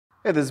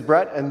Hey, this is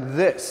Brett, and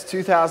this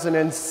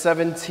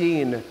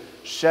 2017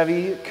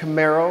 Chevy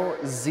Camaro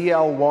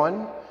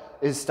ZL1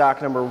 is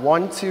stock number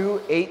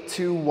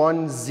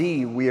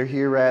 12821Z. We are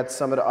here at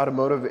Summit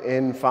Automotive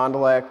in Fond du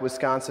Lac,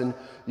 Wisconsin,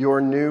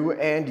 your new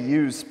and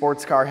used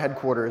sports car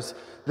headquarters.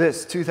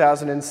 This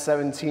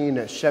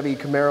 2017 Chevy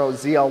Camaro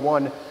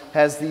ZL1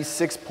 has the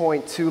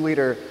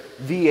 6.2-liter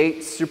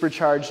V8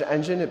 supercharged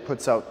engine. It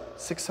puts out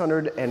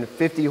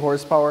 650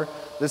 horsepower.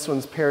 This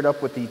one's paired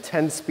up with the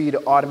 10-speed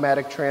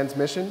automatic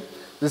transmission.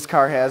 This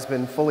car has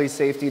been fully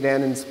safetied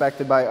and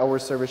inspected by our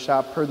service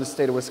shop per the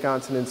state of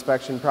Wisconsin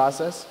inspection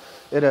process.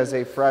 It has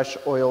a fresh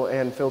oil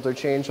and filter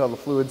change. All the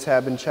fluids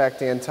have been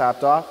checked and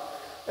topped off.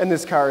 And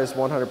this car is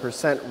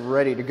 100%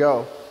 ready to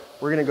go.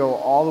 We're gonna go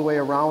all the way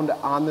around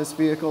on this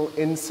vehicle,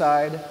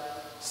 inside,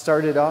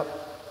 start it up,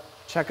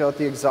 check out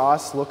the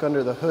exhaust, look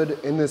under the hood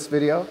in this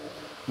video.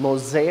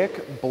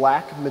 Mosaic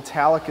black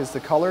metallic is the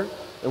color,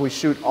 and we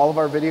shoot all of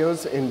our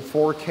videos in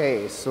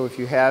 4K. So if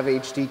you have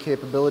HD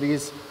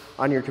capabilities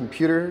on your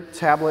computer,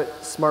 tablet,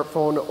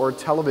 smartphone, or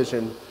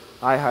television,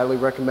 I highly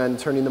recommend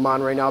turning them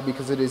on right now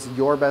because it is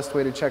your best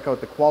way to check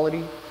out the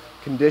quality,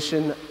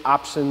 condition,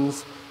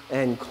 options,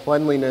 and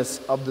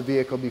cleanliness of the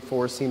vehicle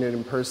before seeing it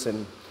in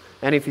person.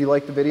 And if you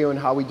like the video and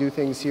how we do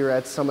things here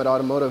at Summit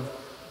Automotive,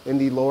 in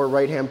the lower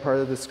right-hand part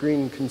of the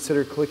screen,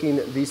 consider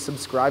clicking the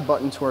subscribe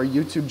button to our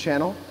YouTube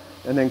channel,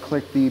 and then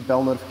click the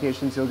bell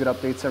notifications. You'll get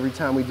updates every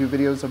time we do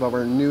videos of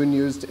our new and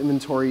used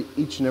inventory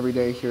each and every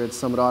day here at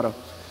Summit Auto.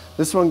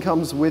 This one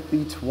comes with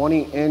the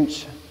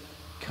 20-inch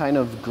kind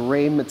of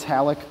gray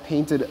metallic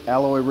painted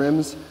alloy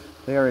rims.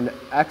 They are in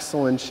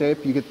excellent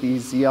shape. You get the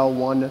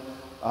ZL1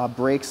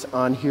 brakes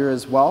on here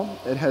as well.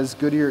 It has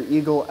Goodyear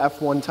Eagle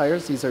F1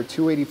 tires. These are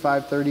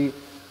 285/30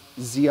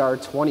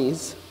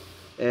 ZR20s.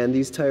 And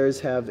these tires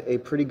have a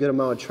pretty good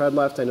amount of tread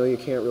left. I know you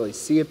can't really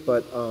see it,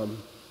 but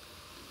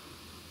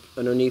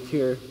underneath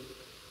here,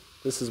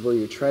 this is where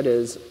your tread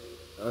is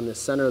on the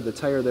center of the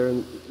tire there,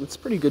 and it's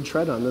pretty good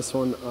tread on this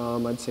one.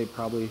 I'd say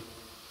probably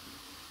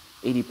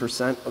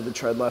 80% of the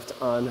tread left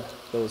on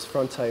those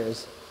front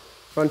tires.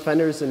 Front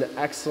fender is in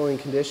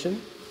excellent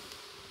condition.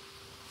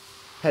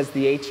 Has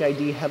the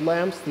HID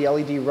headlamps, the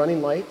LED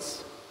running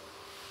lights,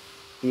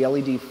 the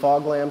LED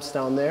fog lamps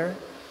down there.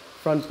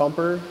 Front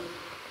bumper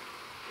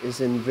is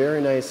in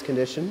very nice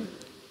condition.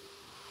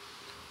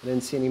 I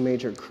didn't see any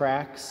major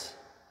cracks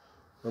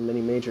or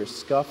many major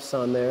scuffs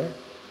on there.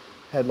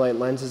 Headlight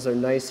lenses are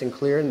nice and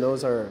clear, and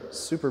those are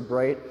super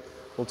bright.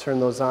 We'll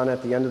turn those on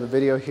at the end of the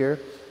video here.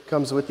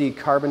 Comes with the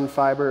carbon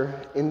fiber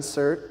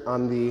insert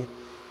on the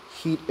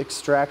heat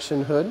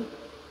extraction hood.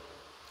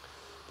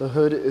 The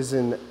hood is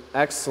in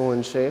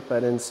excellent shape. I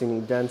didn't see any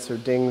dents or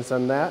dings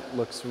on that.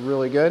 Looks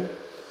really good.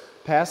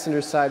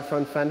 Passenger side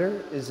front fender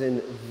is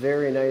in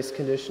very nice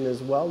condition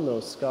as well.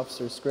 No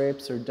scuffs or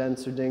scrapes or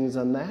dents or dings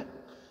on that.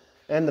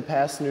 And the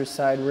passenger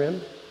side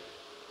rim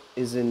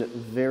is in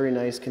very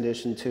nice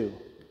condition too.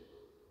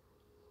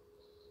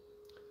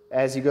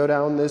 As you go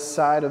down this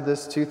side of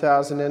this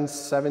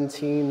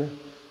 2017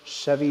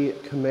 Chevy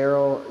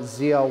Camaro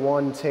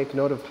ZL1, take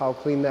note of how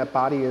clean that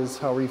body is,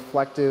 how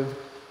reflective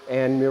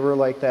and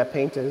mirror-like that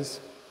paint is.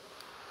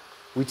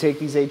 We take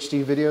these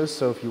HD videos,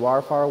 so if you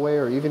are far away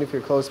or even if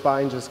you're close by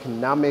and just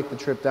cannot make the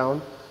trip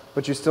down,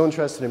 but you're still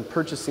interested in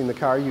purchasing the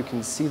car, you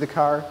can see the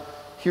car,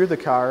 hear the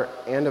car,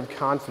 and have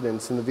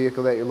confidence in the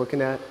vehicle that you're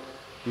looking at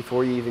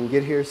before you even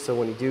get here. So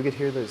when you do get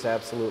here, there's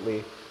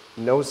absolutely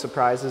no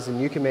surprises,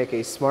 and you can make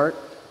a smart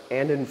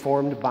and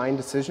informed buying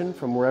decision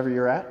from wherever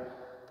you're at.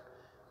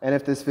 And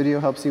if this video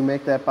helps you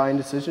make that buying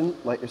decision,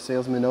 let your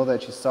salesman know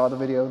that you saw the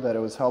video, that it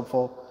was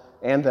helpful,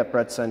 and that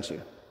Brett sent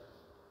you.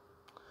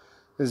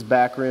 This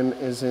back rim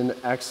is in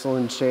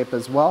excellent shape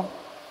as well.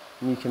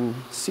 And you can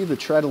see the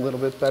tread a little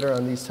bit better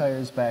on these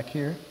tires back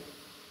here.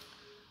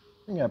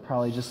 I think I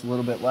probably just a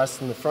little bit less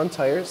than the front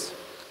tires.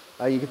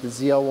 You get the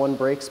ZL1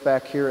 brakes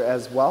back here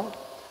as well.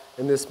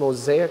 In this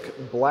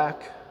Mosaic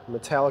black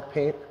metallic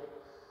paint,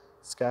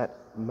 it's got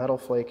metal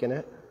flake in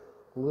it,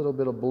 a little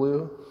bit of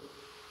blue,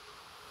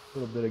 a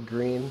little bit of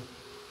green,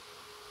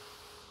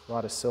 a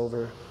lot of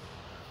silver.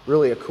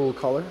 Really a cool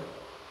color.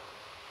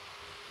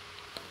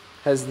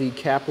 Has the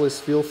Capless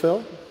fuel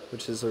fill,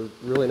 which is a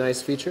really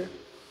nice feature.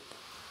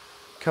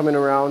 Coming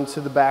around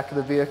to the back of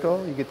the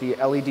vehicle, you get the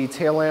LED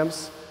tail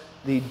lamps,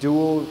 the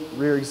dual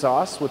rear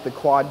exhaust with the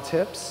quad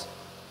tips,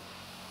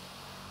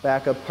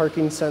 backup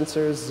parking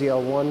sensors,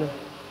 ZL1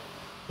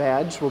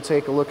 badge. We'll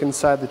take a look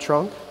inside the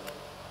trunk.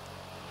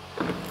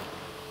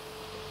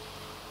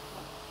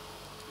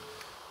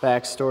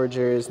 Back storage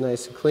area is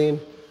nice and clean.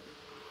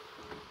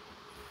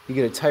 You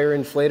get a tire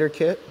inflator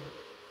kit,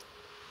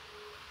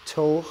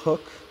 tow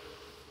hook,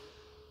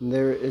 and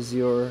there is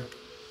your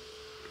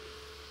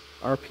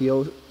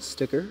RPO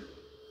sticker.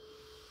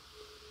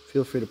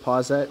 Feel free to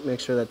pause that, make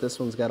sure that this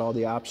one's got all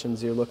the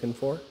options you're looking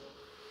for.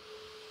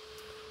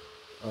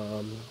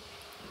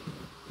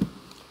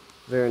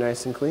 Very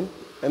nice and clean.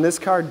 And this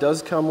car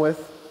does come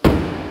with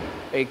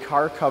a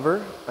car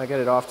cover. I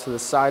got it off to the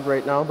side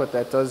right now, but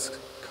that does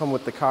come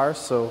with the car,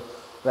 so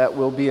that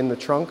will be in the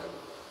trunk.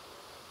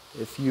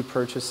 if you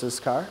purchase this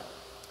car.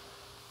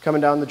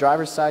 Coming down the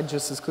driver's side,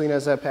 just as clean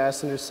as that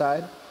passenger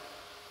side.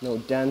 No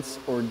dents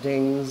or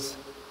dings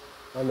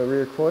on the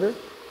rear quarter.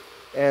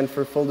 And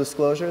for full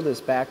disclosure,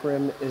 this back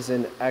rim is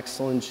in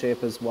excellent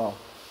shape as well.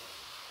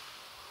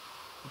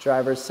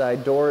 Driver's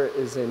side door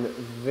is in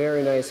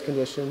very nice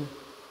condition.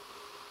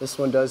 This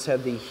one does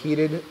have the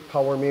heated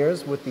power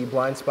mirrors with the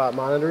blind spot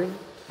monitoring.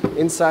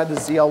 Inside, the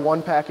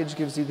ZL1 package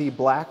gives you the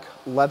black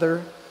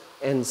leather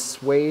and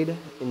suede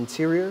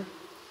interior.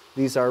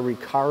 These are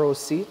Recaro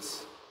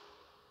seats.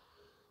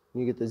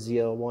 You get the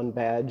ZL1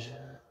 badge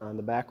on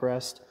the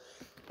backrest.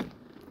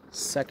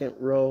 Second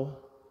row,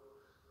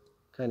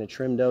 kind of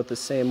trimmed out the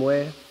same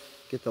way.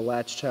 Get the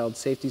latch child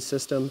safety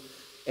system,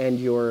 and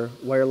your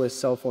wireless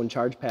cell phone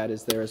charge pad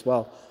is there as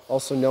well.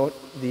 Also note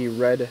the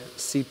red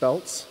seat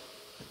belts.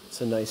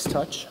 It's a nice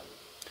touch.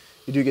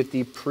 You do get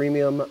the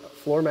premium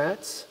floor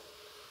mats,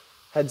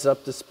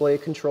 heads-up display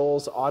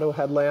controls, auto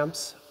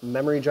headlamps,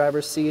 memory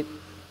driver's seat,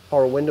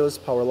 power windows,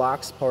 power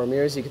locks, power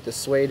mirrors. You get the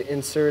suede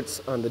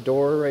inserts on the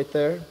door right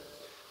there.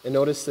 And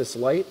notice this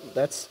light,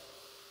 that's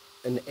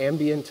an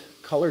ambient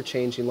color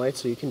changing light,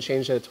 so you can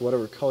change that to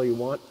whatever color you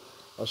want.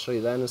 I'll show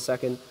you that in a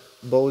second.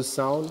 Bose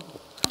sound.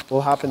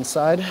 We'll hop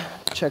inside,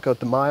 check out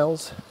the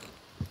miles,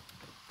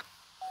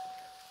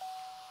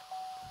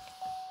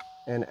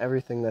 and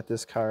everything that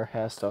this car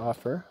has to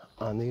offer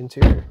on the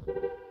interior.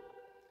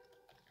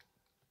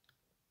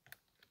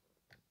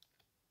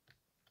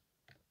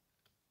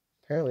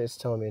 Apparently it's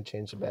telling me to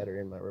change the battery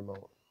in my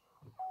remote,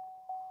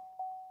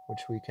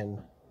 which we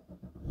can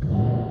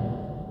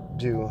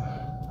do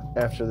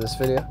after this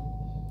video.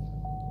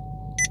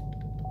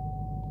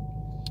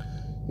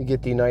 You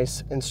get the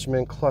nice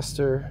instrument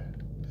cluster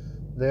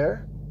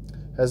there.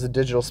 Has a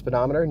digital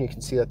speedometer, and you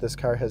can see that this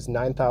car has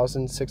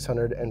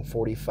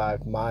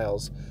 9,645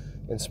 miles.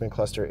 Instrument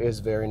cluster is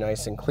very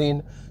nice and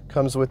clean.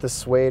 Comes with the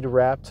suede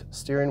wrapped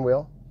steering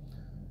wheel.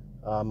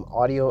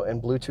 Audio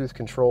and Bluetooth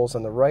controls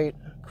on the right,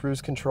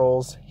 cruise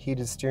controls,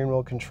 heated steering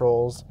wheel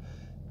controls,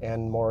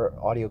 and more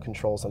audio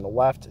controls on the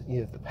left.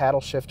 You have the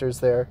paddle shifters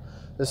there.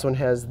 This one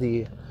has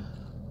the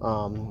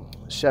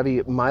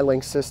Chevy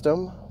MyLink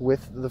system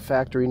with the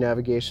factory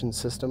navigation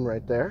system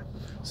right there.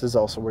 This is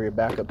also where your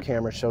backup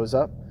camera shows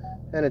up,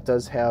 and it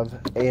does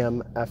have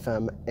AM,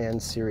 FM,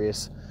 and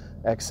Sirius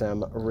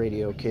XM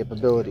radio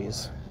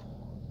capabilities.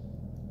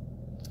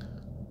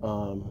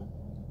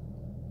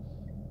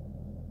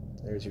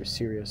 There's your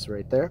Sirius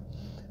right there.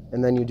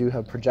 And then you do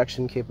have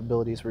projection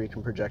capabilities where you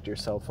can project your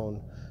cell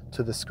phone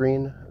to the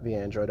screen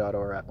via Android Auto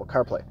or Apple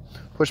CarPlay.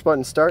 Push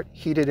button start,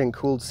 heated and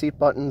cooled seat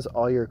buttons,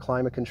 all your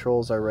climate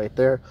controls are right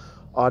there.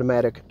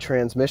 Automatic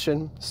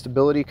transmission,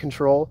 stability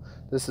control.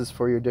 This is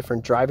for your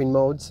different driving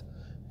modes.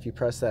 If you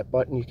press that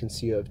button, you can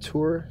see you have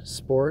Tour,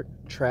 Sport,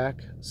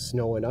 Track,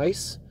 Snow and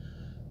Ice.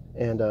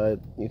 And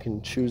you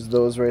can choose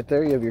those right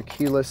there. You have your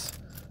keyless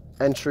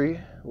entry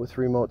with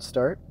remote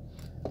start.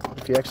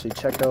 If you actually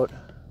check out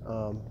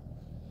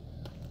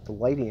the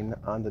lighting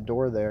on the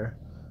door there,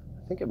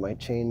 I think it might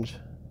change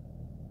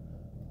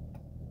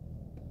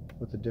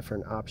with the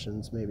different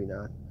options, maybe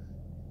not.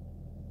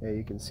 Yeah,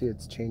 you can see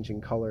it's changing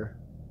color.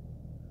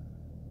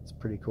 It's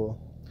pretty cool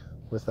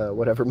with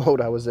whatever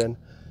mode I was in.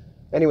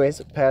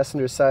 Anyways,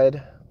 passenger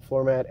side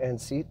floor mat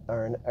and seat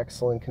are in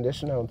excellent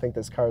condition. I don't think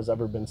this car has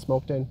ever been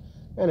smoked in,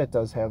 and it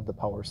does have the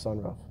power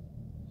sunroof.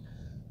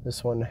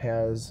 This one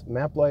has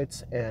map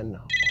lights and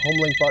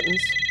Homelink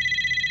buttons.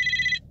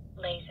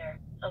 Laser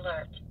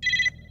alert.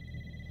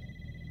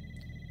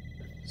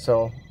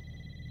 So,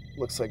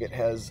 looks like it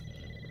has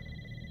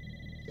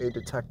a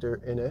detector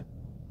in it.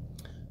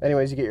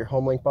 Anyways, you get your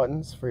Homelink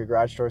buttons for your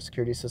garage door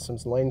security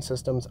systems, lane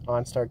systems,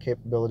 OnStar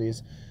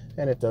capabilities,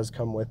 and it does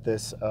come with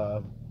this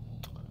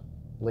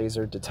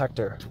laser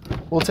detector.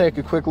 We'll take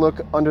a quick look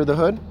under the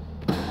hood.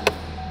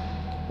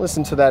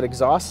 Listen to that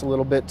exhaust a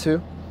little bit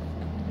too.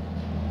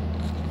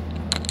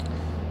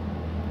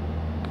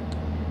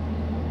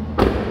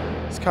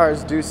 These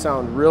cars do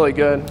sound really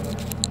good.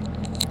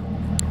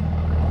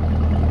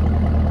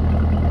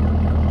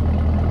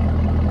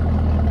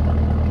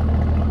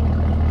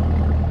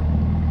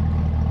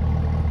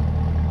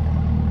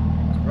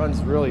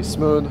 Runs really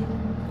smooth.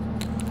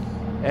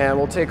 And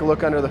we'll take a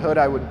look under the hood.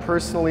 I would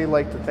personally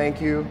like to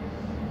thank you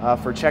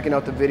for checking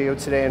out the video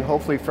today, and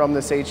hopefully from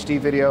this HD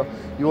video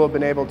you will have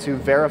been able to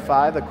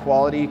verify the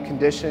quality,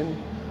 condition,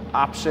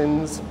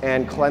 options,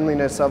 and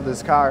cleanliness of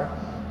this car.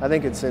 I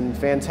think it's in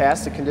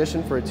fantastic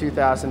condition for a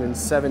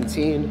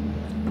 2017.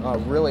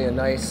 Really a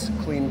nice,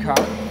 clean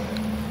car.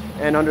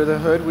 And under the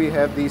hood we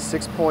have the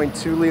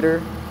 6.2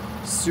 liter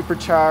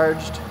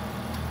supercharged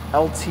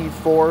L.T.C.H.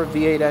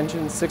 V8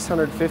 engine,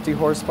 650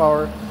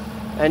 horsepower.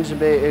 Engine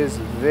bay is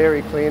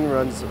very clean,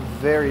 runs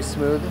very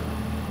smooth.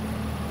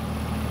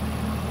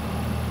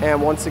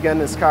 And once again,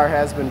 this car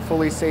has been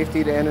fully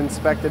safetied and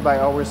inspected by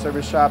our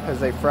service shop,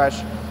 has a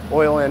fresh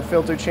oil and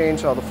filter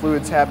change. All the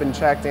fluids have been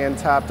checked and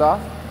topped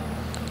off.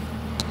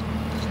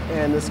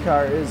 And this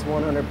car is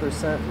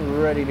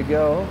 100% ready to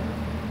go.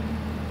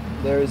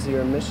 There's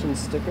your emission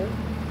sticker.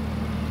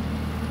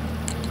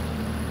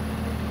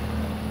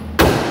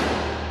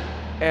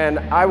 And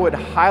I would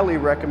highly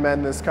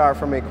recommend this car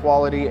from a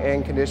quality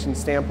and condition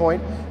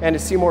standpoint. And to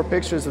see more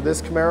pictures of this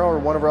Camaro or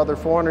one of our other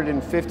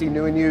 450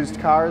 new and used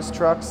cars,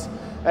 trucks,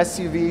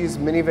 SUVs,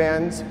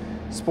 minivans,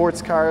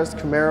 sports cars,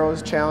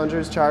 Camaros,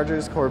 Challengers,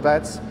 Chargers,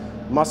 Corvettes,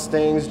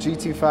 Mustangs,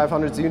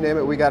 GT500s, you name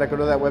it, we got to go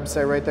to that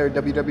website right there,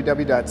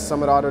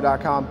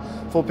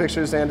 www.summitauto.com. Full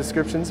pictures and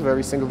descriptions of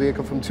every single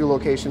vehicle from 2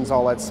 locations,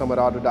 all at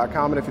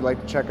summitauto.com. And if you'd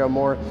like to check out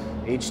more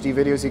HD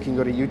videos, you can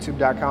go to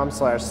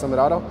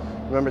youtube.com/summitauto.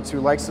 Remember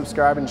to like,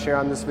 subscribe, and share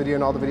on this video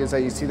and all the videos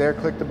that you see there.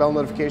 Click the bell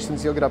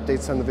notifications, you'll get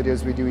updates on the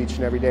videos we do each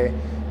and every day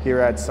here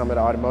at Summit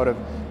Automotive.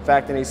 In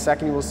fact, in a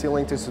second, you will see a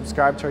link to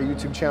subscribe to our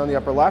YouTube channel in the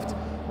upper left,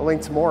 a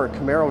link to more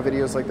Camaro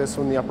videos like this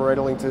one in the upper right,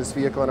 a link to this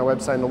vehicle on our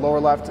website in the lower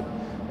left,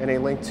 and a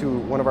link to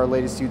one of our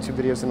latest YouTube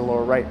videos in the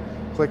lower right.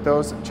 Click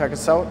those, check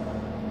us out,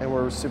 and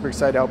we're super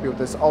excited to help you with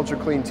this ultra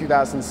clean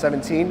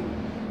 2017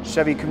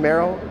 Chevy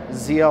Camaro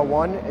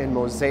ZL1 in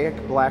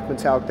Mosaic Black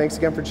Metallic. Thanks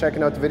again for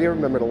checking out the video.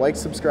 Remember to like,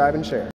 subscribe, and share.